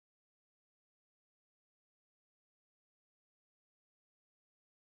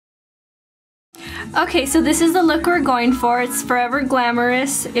Okay, so this is the look we're going for. It's Forever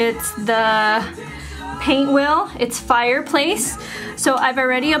Glamorous. It's the paint wheel. It's Fireplace. So I've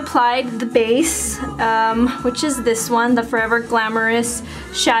already applied the base, which is this one, the Forever Glamorous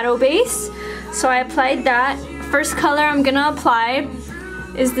Shadow Base. So I applied that. First color I'm gonna apply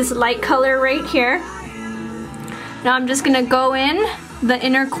is this light color right here. Now I'm just gonna go in the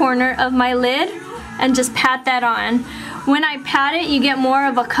inner corner of my lid and just pat that on. When I pat it, you get more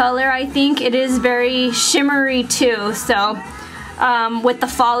of a color, I think. It is very shimmery too, so with the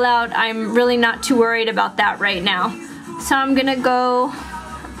fallout, I'm really not too worried about that right now. So I'm gonna go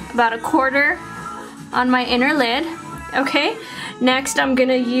about a quarter on my inner lid, okay? Next I'm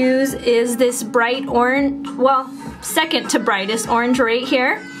gonna use is this bright orange, well, second to brightest orange right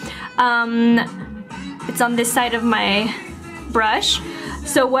here. It's on this side of my brush.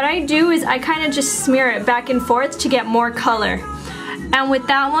 So what I do is I kind of just smear it back and forth to get more color. And with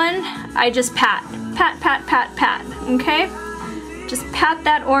that one, I just pat, pat, pat, pat, pat, okay? Just pat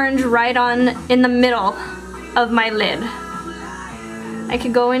that orange right on in the middle of my lid. I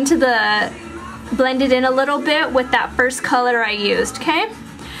could go into the, blend it in a little bit with that first color I used, okay?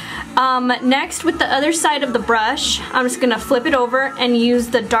 Next, with the other side of the brush, I'm just gonna flip it over and use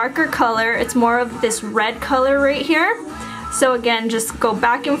the darker color. It's more of this red color right here. So again, just go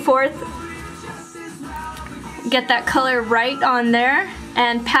back and forth, get that color right on there,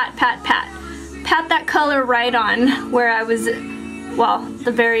 and pat, pat, pat. Pat that color right on where I was, well,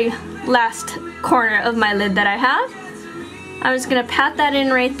 the very last corner of my lid that I have. I'm just gonna pat that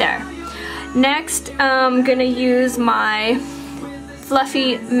in right there. Next, I'm gonna use my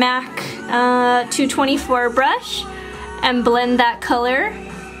fluffy MAC 224 brush and blend that color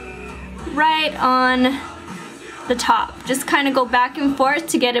right on the top. Just kind of go back and forth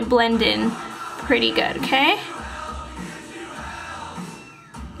to get it blend in pretty good, okay?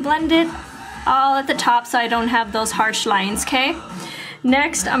 Blend it all at the top so I don't have those harsh lines, okay?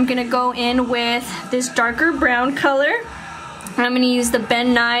 Next, I'm gonna go in with this darker brown color. I'm gonna use the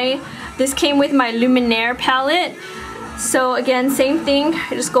Ben Nye. This came with my Luminaire palette. So again, same thing, I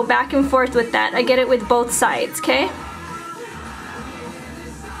just go back and forth with that. I get it with both sides, okay?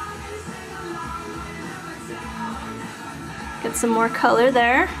 Get some more color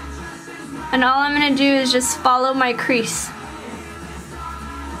there. And all I'm gonna do is just follow my crease.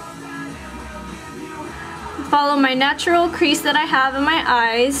 Follow my natural crease that I have in my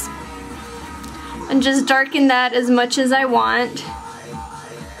eyes and just darken that as much as I want.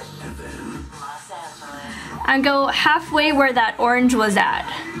 And go halfway where that orange was at.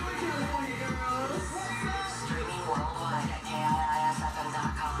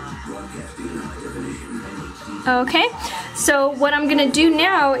 Okay, so what I'm gonna do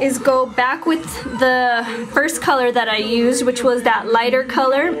now is go back with the first color that I used, which was that lighter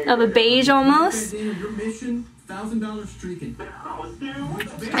color of a beige almost,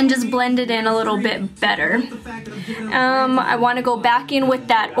 and just blend it in a little bit better. I want to go back in with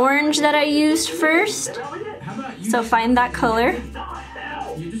that orange that I used first, so find that color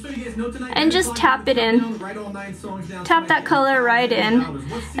and just tap it in. Tap that color right in.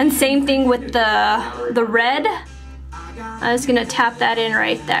 And same thing with the red. I'm just gonna tap that in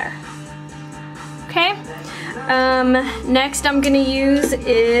right there. Okay. Next I'm gonna use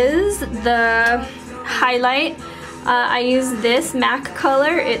is the highlight. I use this MAC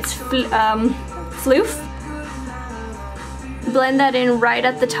color. It's Floof. Blend that in right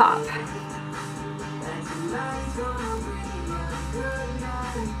at the top.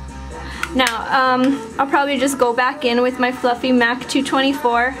 Now, I'll probably just go back in with my fluffy MAC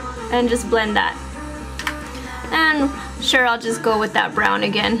 224 and just blend that. And sure, I'll just go with that brown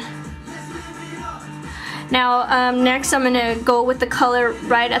again. Now, next I'm gonna go with the color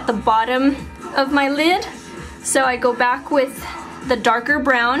right at the bottom of my lid. So I go back with the darker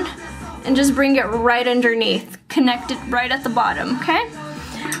brown and just bring it right underneath. Connect it right at the bottom, okay?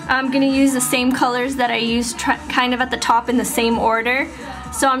 I'm gonna use the same colors that I used kind of at the top in the same order.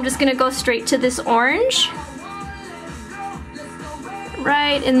 So I'm just gonna go straight to this orange,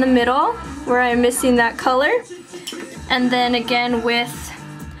 right in the middle where I'm missing that color. And then again with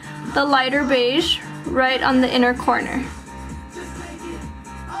the lighter beige right on the inner corner.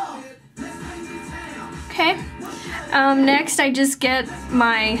 Okay, next I just get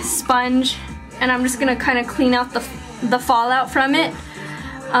my sponge and I'm just gonna kind of clean out the fallout from it.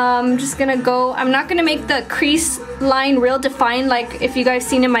 I'm just gonna go, I'm not gonna make the crease line real defined like if you guys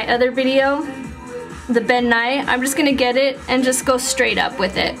seen in my other video, the Ben Nye. I'm just gonna get it and just go straight up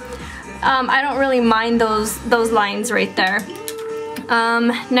with it. I don't really mind those lines right there.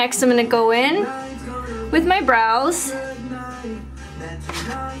 Next I'm gonna go in with my brows.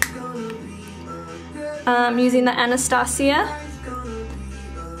 using the Anastasia.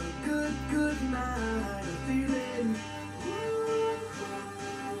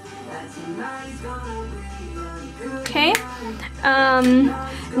 Okay,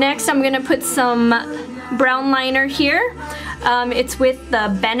 next I'm gonna put some brown liner here. It's with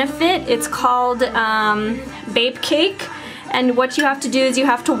the Benefit. It's called Babe Cake, and what you have to do is you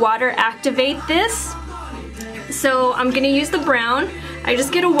have to water activate this. So I'm gonna use the brown. I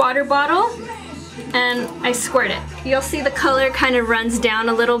just get a water bottle and I squirt it. You'll see the color kind of runs down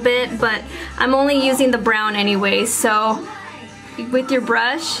a little bit, but I'm only using the brown anyway, so with your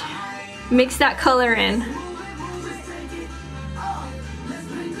brush, mix that color in.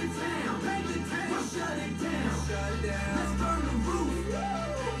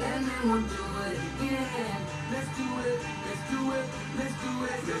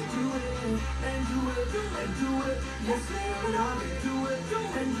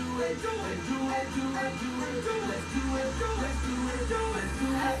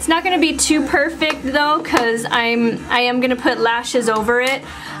 It's not going to be too perfect though, because I am going to put lashes over it.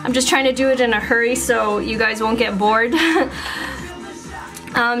 I'm just trying to do it in a hurry so you guys won't get bored.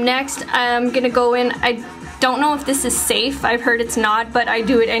 Next I'm going to go in, I don't know if this is safe, I've heard it's not, but I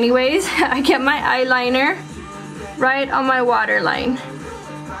do it anyways. I get my eyeliner right on my waterline.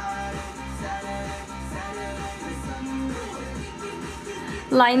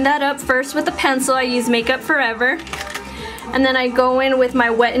 Line that up first with a pencil. I use Makeup Forever. And then I go in with my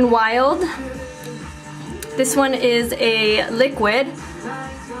Wet n Wild. This one is a liquid.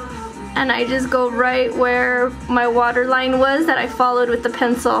 And I just go right where my waterline was that I followed with the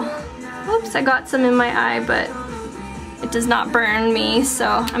pencil. Oops, I got some in my eye, but it does not burn me, so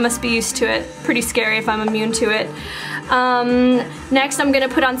I must be used to it. Pretty scary if I'm immune to it. Next I'm gonna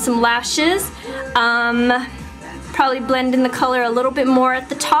put on some lashes. Probably blend in the color a little bit more at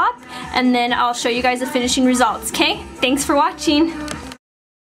the top, and then I'll show you guys the finishing results, okay? Thanks for watching.